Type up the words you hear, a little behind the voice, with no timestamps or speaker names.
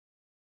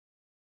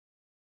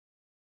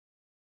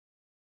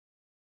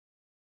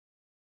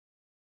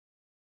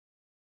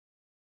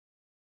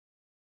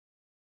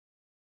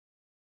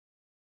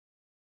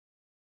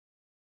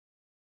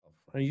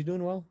Are you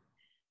doing well?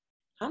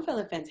 I'm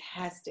feeling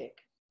fantastic.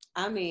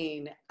 I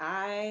mean,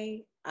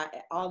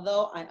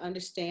 although I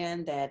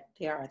understand that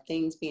there are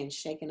things being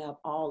shaken up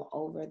all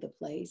over the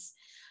place,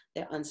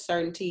 the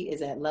uncertainty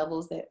is at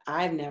levels that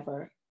I've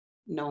never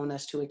known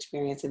us to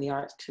experience in the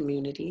arts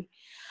community.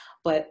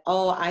 But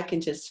I can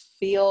just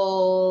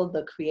feel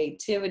the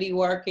creativity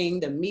working,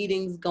 the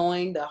meetings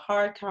going, the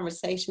hard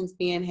conversations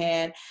being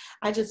had.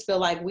 I just feel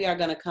like we are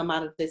going to come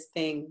out of this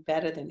thing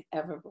better than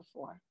ever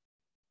before.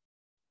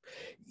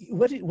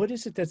 What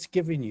is it that's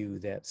giving you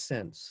that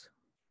sense?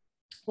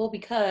 Well,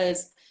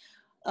 because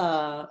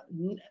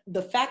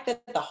the fact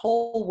that the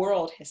whole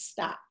world has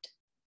stopped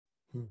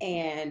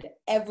and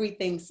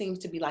everything seems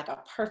to be like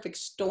a perfect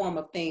storm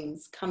of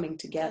things coming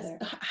together.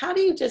 How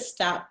do you just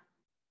stop?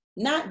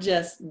 Not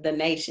just the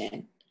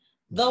nation,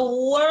 the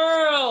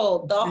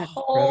world, the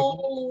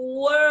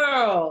whole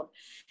world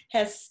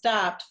has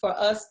stopped for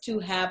us to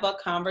have a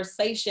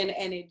conversation.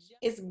 And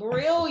it's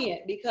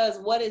brilliant because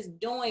what it's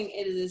doing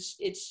is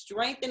it's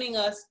strengthening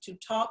us to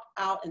talk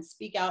out and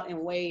speak out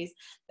in ways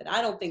that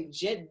I don't think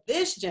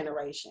this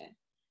generation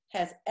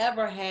has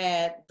ever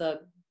had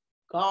the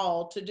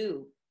gall to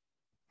do.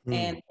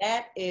 And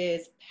that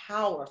is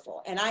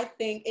powerful. And I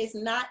think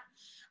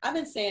I've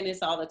been saying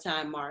this all the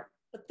time, Mark,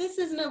 but this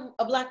isn't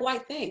a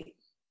black-white thing.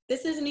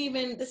 This isn't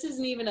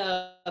even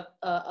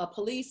a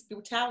police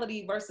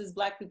brutality versus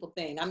Black people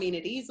thing. I mean,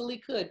 it easily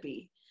could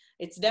be.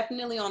 It's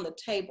definitely on the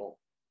table,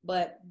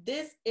 but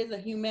this is a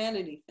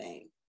humanity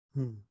thing.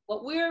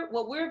 What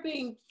we're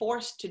being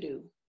forced to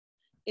do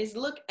is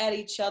look at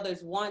each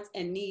other's wants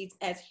and needs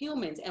as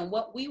humans. And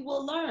what we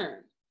will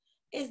learn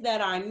is that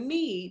our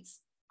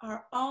needs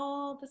are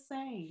all the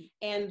same.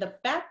 And the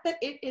fact that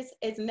it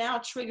is now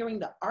triggering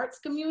the arts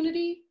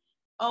community,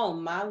 oh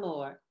my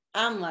Lord,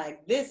 I'm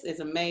like, this is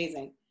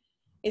amazing.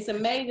 It's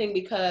amazing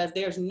because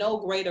there's no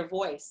greater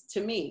voice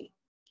to me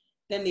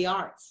than the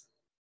arts.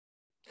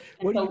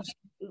 And so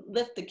we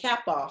lift the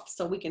cap off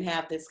so we can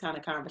have this kind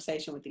of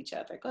conversation with each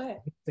other. Go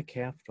ahead. Lift the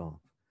cap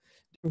off.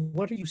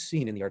 What are you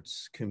seeing in the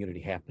arts community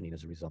happening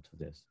as a result of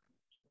this?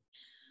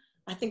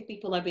 I think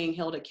people are being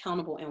held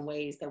accountable in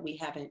ways that we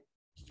haven't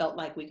felt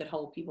like we could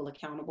hold people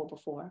accountable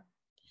before.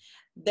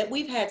 That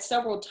we've had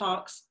several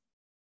talks.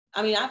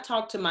 I mean, I've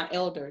talked to my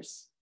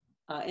elders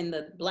in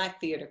the Black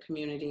theater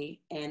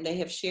community, and they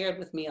have shared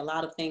with me a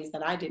lot of things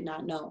that I did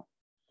not know.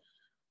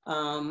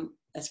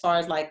 As far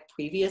as like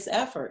previous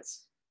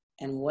efforts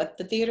and what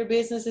the theater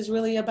business is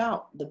really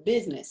about, the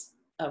business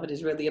of it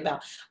is really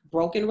about,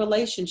 broken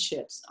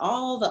relationships,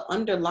 all the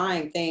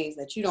underlying things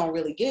that you don't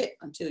really get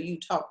until you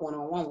talk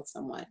one-on-one with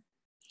someone.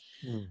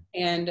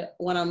 And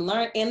when I'm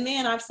learning, and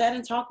then I've sat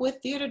and talked with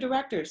theater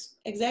directors,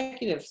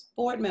 executives,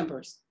 board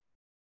members.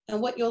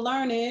 And what you'll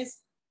learn is,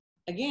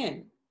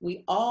 again,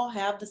 we all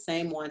have the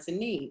same wants and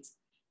needs.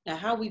 Now,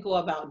 how we go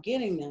about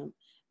getting them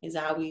is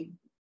how we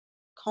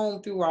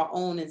comb through our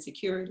own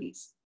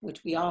insecurities,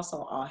 which we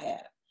also all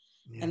have.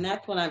 Yeah. And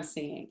that's what I'm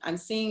seeing. I'm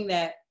seeing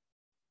that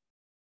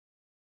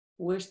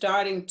we're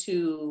starting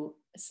to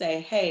say,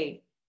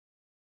 hey,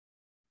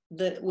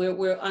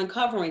 we're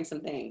uncovering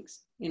some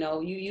things. You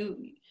know,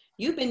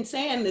 you've been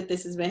saying that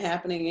this has been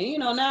happening,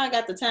 and now I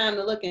got the time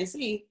to look and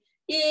see,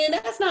 yeah,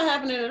 that's not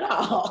happening at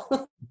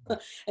all.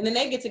 And then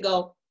they get to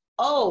go,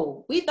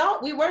 oh, we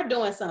thought we were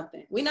doing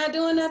something. We're not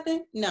doing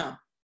nothing? No.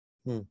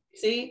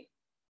 See?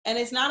 And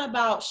it's not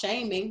about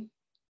shaming.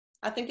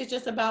 I think it's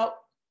just about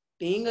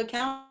being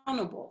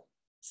accountable.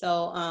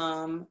 So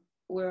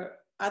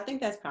I think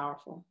that's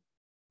powerful.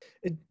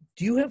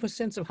 Do you have a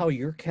sense of how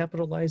you're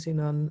capitalizing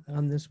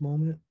on this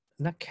moment?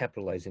 Not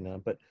capitalizing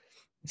on, but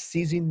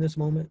seizing this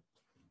moment?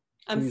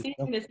 I'm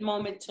seizing this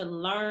moment to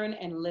learn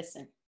and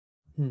listen.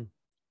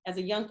 As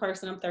a young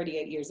person, I'm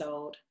 38 years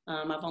old.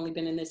 I've only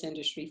been in this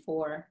industry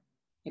for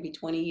maybe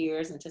 20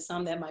 years, and to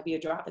some that might be a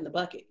drop in the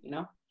bucket,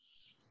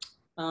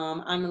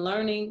 I'm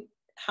learning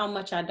how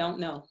much I don't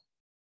know.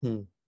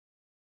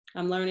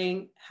 I'm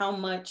learning how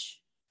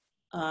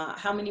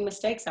many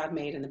mistakes I've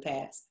made in the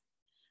past.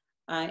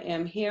 I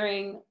am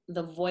hearing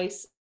the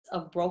voice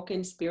of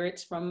broken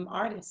spirits from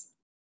artists.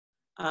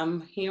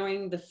 I'm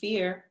hearing the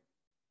fear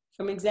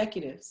from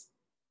executives.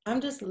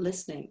 I'm just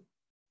listening.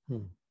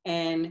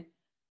 And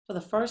for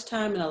the first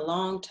time in a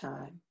long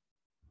time,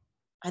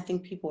 I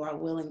think people are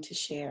willing to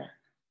share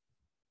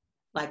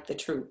like the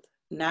truth,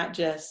 not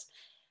just,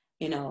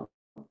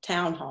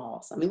 town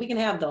halls. I mean, we can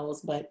have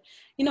those, but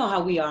you know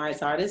how we are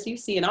as artists. You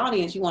see an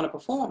audience, you want to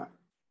perform.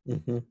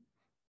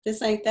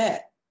 This ain't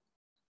that.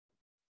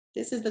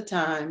 This is the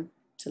time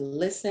to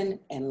listen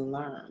and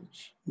learn,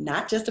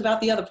 not just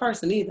about the other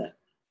person either,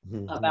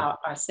 about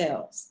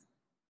ourselves.